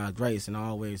with God's grace, and I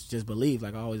always just believe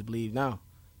like I always believe now,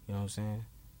 you know what I'm saying?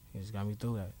 He just got me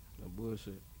through that. No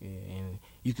bullshit. Yeah, and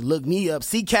you can look me up.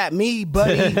 C-Cap me,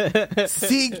 buddy.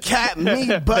 C-Cap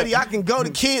me, buddy. I can go to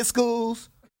kids' schools,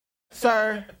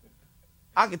 sir.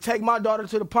 I can take my daughter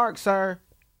to the park, sir.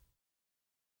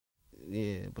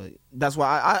 Yeah, but that's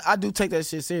why I do take that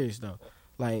shit serious though.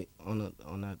 Like on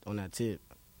that tip,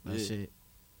 that shit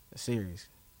serious.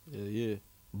 Yeah.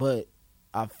 But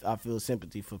I feel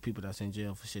sympathy for people that's in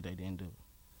jail for shit they didn't do.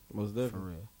 Most definitely. For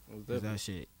real. Because that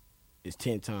shit is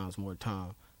 10 times more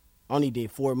time. I only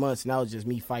did 4 months, and that was just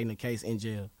me fighting a case in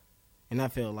jail. And I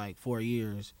felt like 4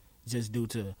 years just due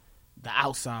to the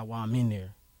outside while I'm in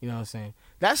there. You know what I'm saying?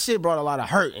 That shit brought a lot of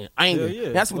hurt and anger. Yeah,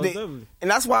 that's what and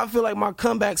that's why I feel like my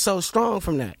comeback's so strong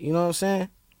from that. You know what I'm saying?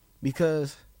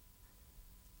 Because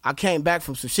I came back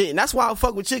from some shit. And that's why I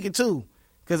fuck with Chicken, too.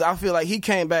 Because I feel like he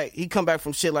come back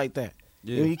from shit like that.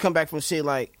 Yeah. You know, he come back from shit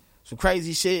like some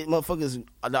crazy shit, motherfuckers,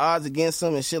 the odds against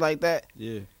him and shit like that.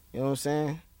 Yeah. You know what I'm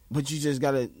saying? But you just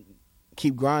got to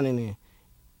keep grinding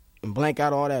and blank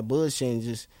out all that bullshit and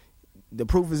just, the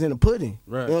proof is in the pudding.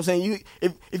 Right. You know what I'm saying?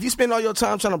 If you spend all your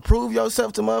time trying to prove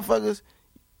yourself to motherfuckers,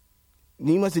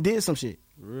 then you must have did some shit.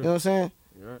 Real. You know what I'm saying?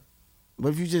 Right. But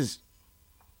if you just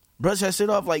brush that shit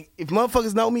off, like, if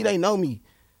motherfuckers know me, they know me.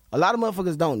 A lot of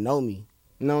motherfuckers don't know me.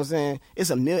 You know what I'm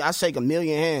saying? I shake a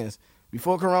million hands.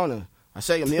 Before Corona, I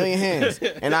shake a million hands.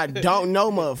 And I don't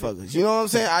know motherfuckers. You know what I'm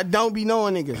saying? I don't be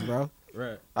knowing niggas, bro.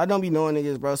 Right. I don't be knowing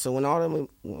niggas, bro. So when all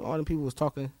them people was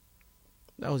talking,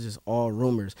 that was just all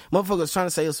rumors. Motherfuckers trying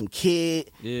to say it was some kid.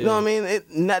 Yeah. You know what I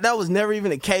mean? That was never even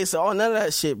the case. None of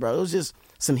that shit, bro. It was just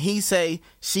some he say,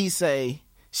 she say,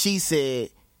 she said,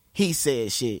 he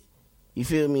said shit. You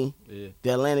feel me? Yeah.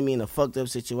 That landed me in a fucked up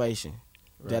situation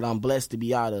that I'm blessed to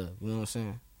be out of. You know what I'm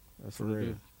saying? That's for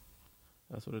real.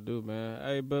 That's what it do, man.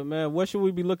 Hey, but man, what should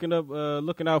we be looking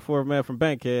out for, man, from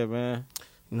Bankhead, man?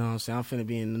 You know what I'm saying? I'm finna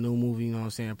be in the new movie, you know what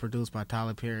I'm saying, produced by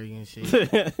Tyler Perry and shit.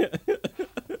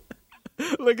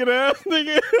 Look at that,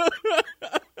 nigga.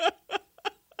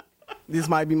 This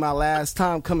might be my last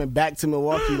time coming back to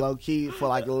Milwaukee, low-key, for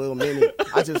like a little minute.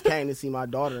 I just came to see my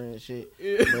daughter and shit.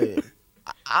 But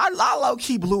I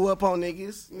low-key blew up on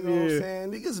niggas, you know what I'm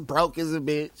saying? Niggas broke as a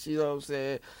bitch, you know what I'm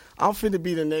saying? I'm finna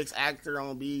be the next actor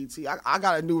on BET. I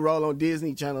got a new role on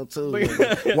Disney Channel, too.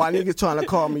 While niggas trying to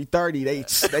call me 30, they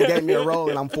gave me a role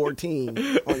and I'm 14 on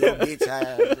your bitch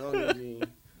ass.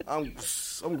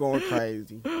 I'm going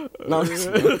crazy. No,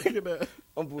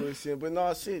 I'm bullshit. But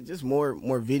no, shit, just more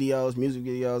videos, music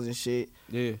videos and shit.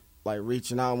 Yeah. Like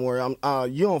reaching out more.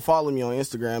 You don't follow me on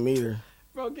Instagram either.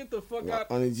 Bro, get the fuck out.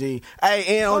 On the G.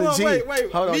 Hey, and on the G.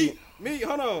 Wait. Hold on. Me,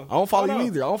 hold on. I don't follow you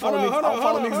either. I don't follow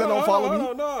niggas that don't follow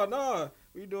me. No.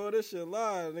 We doing this shit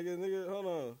live, nigga. Hold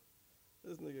on.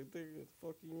 This nigga think what the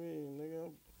fuck you mean,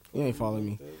 nigga? You ain't following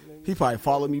me. He probably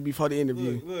followed me before the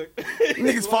interview. Look.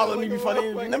 Niggas followed me before the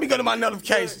interview. Let me go to my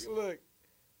notifications.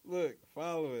 Look.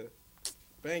 Follow it.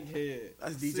 Bankhead.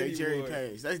 That's DJ Jerry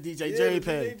page. That's DJ Jerry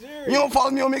page. You don't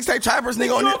follow me on Mixtape Trappers,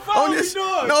 nigga. On this.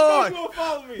 No.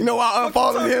 You know why I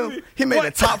unfollowed him? He made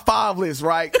a top 5 list,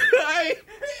 right?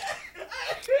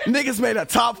 Niggas made a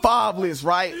top 5 list,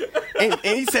 right? And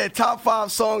he said top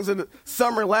 5 songs of the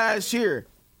summer last year.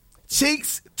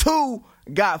 Cheeks 2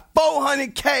 got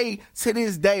 400K to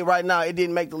this day right now. It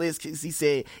didn't make the list because he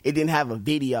said it didn't have a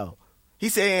video. He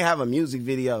said it didn't have a music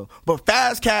video. But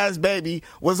Fast Cash Baby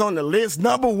was on the list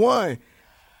number 1.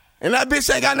 And that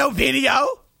bitch ain't got no video.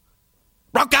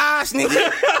 Broke ass,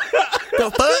 nigga. The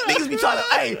fuck? Niggas be trying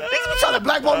to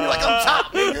blackball me like I'm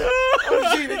Chop, nigga.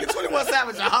 OG, nigga. 21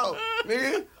 Savage a hoe,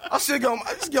 nigga. I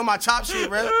just get on my Chop shit,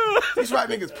 bro. These right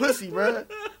niggas pussy, bro.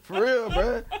 For real,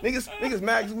 bro. Niggas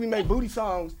mad because we make booty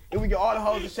songs and we get all the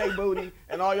hoes to shake booty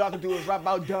and all y'all can do is rap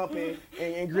about dumping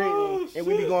and gritting and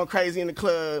we be going crazy in the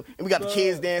club and we got the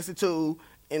kids dancing too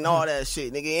and all that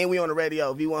shit, nigga. And we on the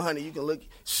radio, V100. You can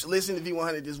listen to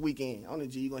V100 this weekend. On the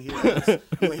G, you gonna hear us. You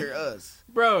gonna hear us.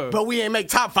 Bro. But we ain't make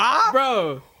top 5?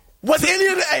 Bro. Was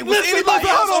anybody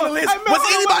else on the list? Was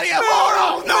anybody else?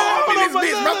 Hold on. No, I'm in this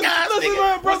bitch, bro, guys,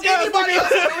 nigga. Was anybody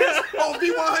else on the list on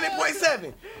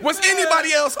V100.7? Was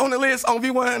anybody else on the list on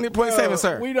V100.7,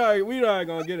 sir? We not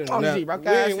gonna get into that. G, bro,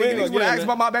 guys, niggas wanna ask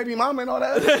about my baby mama and all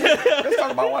that. Let's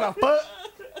talk about what the fuck.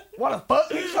 What the fuck?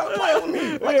 Niggas trying to play with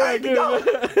me. Like, I ain't go.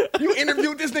 You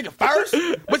interviewed this nigga first,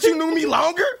 but you knew me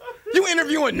longer? You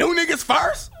interviewing new niggas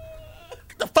first?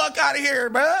 Get the fuck out of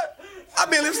here, bro. I've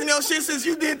been listening to your shit since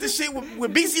you did the shit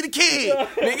with BC the Kid,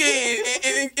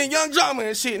 nigga, and Young Drama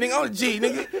and shit, nigga, on the G,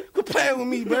 nigga. Quit playing with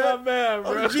me, bro. Bad,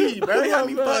 bro. On the G, bro. You had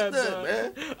me fucked up,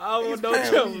 man. I was no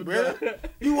trouble, bro.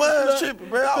 You was tripping,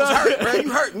 bro. I was hurt, bro.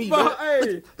 You hurt me, bro.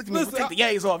 Hey, look at me. Take the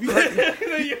yays off. You hurt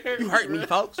me. You hurt me,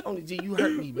 folks. On the G, you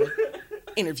hurt me, bro.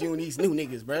 Interviewing these new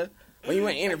niggas, bro. When you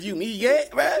ain't interview me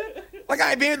yet, bro. Like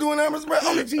I ain't been doing numbers, bro.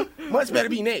 On the G, much better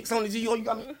be next. On the G, oh, you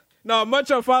got me. No,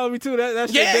 Muncho follow me too.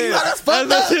 That shit yeah, dead. you got us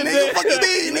fucked up, nigga. Fuck you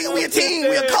mean, nigga? We a team.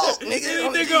 We a cult,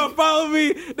 nigga. They gonna follow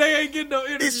me. They ain't getting no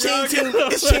interview.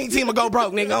 This Ching team will go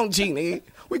broke, nigga. On G, nigga.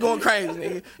 We going crazy,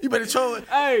 nigga. You better show it.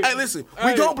 Hey, listen.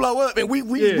 We gonna blow up, and we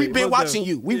been watching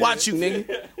you. We watch you,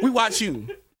 nigga. We watch you,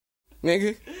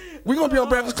 nigga. We gonna be on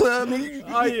Breakfast Club,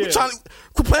 nigga. We trying to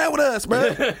quit playing with us,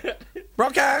 bro.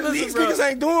 Bro, guys, these niggas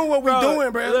ain't doing what we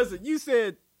doing, bro. Listen, you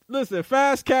said. Listen,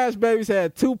 Fast Cash Babies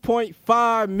had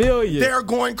 2.5 million. They're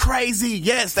going crazy.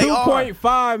 Yes, they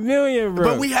 2.5 million,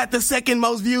 bro. But we had the second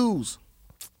most views.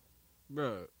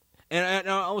 Bro. And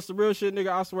on some real shit, nigga,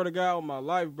 I swear to God on my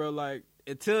life, bro, like,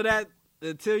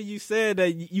 until you said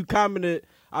that you commented,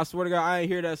 I swear to God, I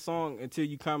ain't hear that song until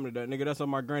you commented that, nigga. That's on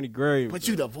my granny grave. But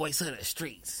you the voice of the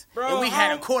streets. Bro, and we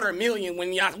had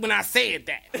 250,000 when I said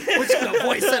that. But you the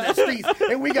voice of the streets.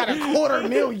 And we got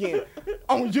 250,000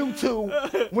 on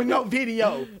YouTube with no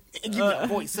video. And you the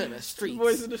voice of the streets.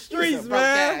 Voice of the streets,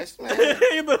 man.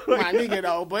 My nigga,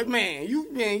 though. But, man,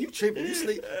 you tripping. You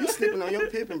slipping on your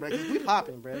pippin', bro. Cause we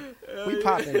popping, bro. We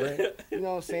popping, bro. You know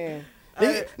what I'm saying?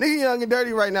 Nigga young and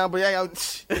dirty right now, but yeah,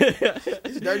 it's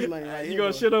dirty money right here. You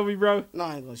gonna shit on me, bro? No,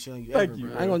 I ain't gonna shit on you. Thank you,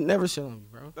 bro. I ain't gonna never shit on you,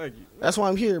 bro. Thank you. That's why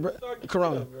I'm here, bro.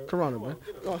 Corona, bro.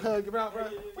 We gonna hug it out, bro.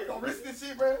 We gonna risk this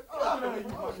shit, bro.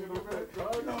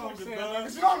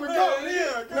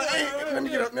 Let me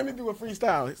get up. Let me do a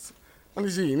freestyle. Let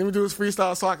me see. Let me do this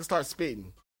freestyle so I can start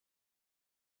spitting.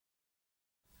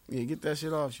 Yeah, get that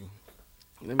shit off you.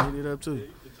 Let me hit it up too. Yeah,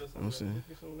 I'm saying.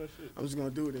 I'm just gonna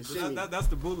do it and shit. That's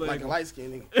the bootleg. Like a light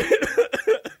skin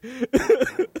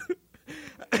nigga.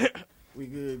 We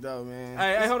good though, man.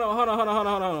 Hey, hold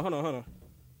on.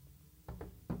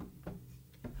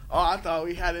 Oh, I thought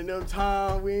we had enough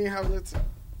time. We ain't have enough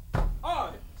time.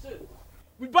 Oh shit.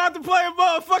 We about to play a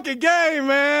motherfucking game,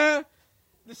 man.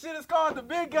 The shit is called the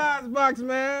Big Guys Box,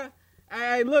 man.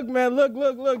 Hey, look, man, look.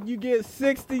 You get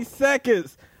 60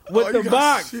 seconds. With the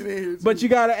box, but you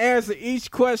gotta answer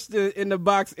each question in the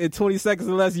box in 20 seconds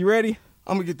or less. You ready?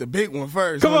 I'm gonna get the big one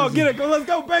first. Come on, get it. Let's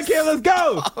go, Bankhead. Let's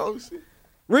go. Oh shit!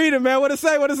 Read it, man. What it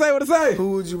say?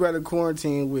 Who would you rather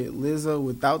quarantine with? Lizzo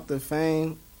without the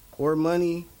fame or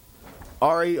money?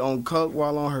 Ari on coke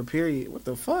while on her period. What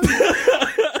the fuck?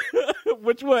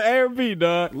 Which one? A or B,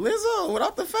 dog? Lizzo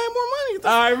without the fame or money.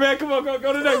 All right, man. Come on,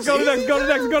 go to the next. Go to the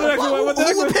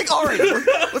next. Who would pick Ari?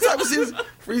 What type of shit is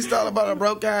freestyle about a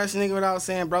broke ass nigga without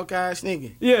saying broke ass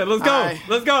nigga? Yeah, let's go. Right.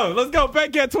 Let's go.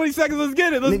 Bankhead, 20 seconds. Let's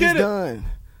get it. Niggas done.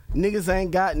 Niggas ain't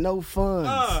got no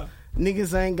funds.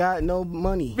 Niggas ain't got no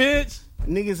money. Bitch.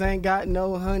 Niggas ain't got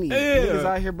no honey. Yeah. Niggas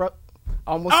out here, bro.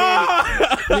 Almost said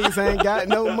it. Niggas ain't got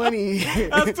no money.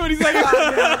 That's 20 seconds.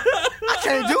 I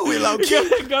can't do it, low key.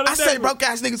 I say broke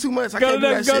ass nigga too much. I can't do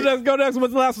that shit. Go next.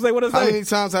 What's the last one say? What does it say? How many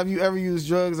times have you ever used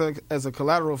drugs as a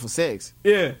collateral for sex?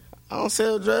 Yeah. I don't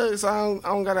sell drugs, so I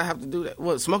don't gotta have to do that.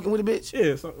 What, smoking with a bitch?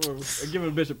 Yeah, giving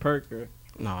a bitch a perk. Or...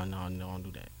 No, don't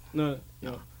do that. No.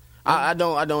 I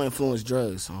don't influence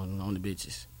drugs on the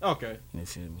bitches. Okay. You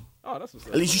feel me? Oh, that's what's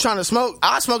up. At least you trying to smoke.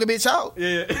 I'll smoke a bitch out.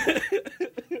 Yeah.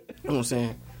 You know what I'm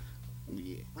saying?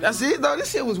 Yeah. That's it, though.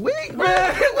 This shit was weak, man.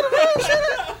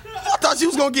 I thought you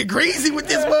was gonna get greasy with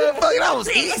this motherfucker. That was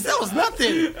easy. That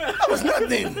was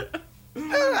nothing.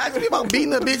 Ask me about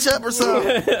beating a bitch up or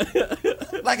something.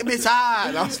 Like a bitch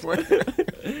high. I swear.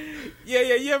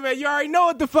 Yeah, man. You already know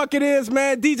what the fuck it is,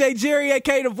 man. DJ Jerry,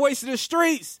 a.k.a. the voice of the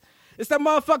streets. It's that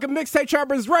motherfucking Mixtape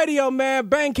Trappers Radio, man.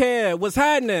 Bankhead. What's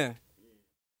happening?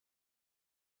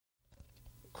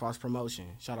 Cross promotion.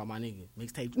 Shout out my nigga.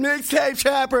 Mixtape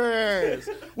Trappers.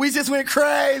 We just went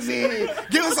crazy.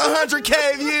 Give us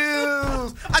 100K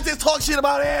views. I just talk shit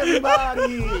about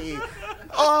everybody.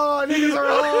 Oh, niggas are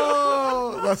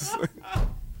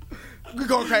old. We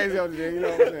going crazy over there, you know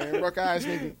what I'm saying? Broke ass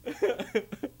nigga.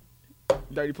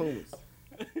 Dirty Pumas.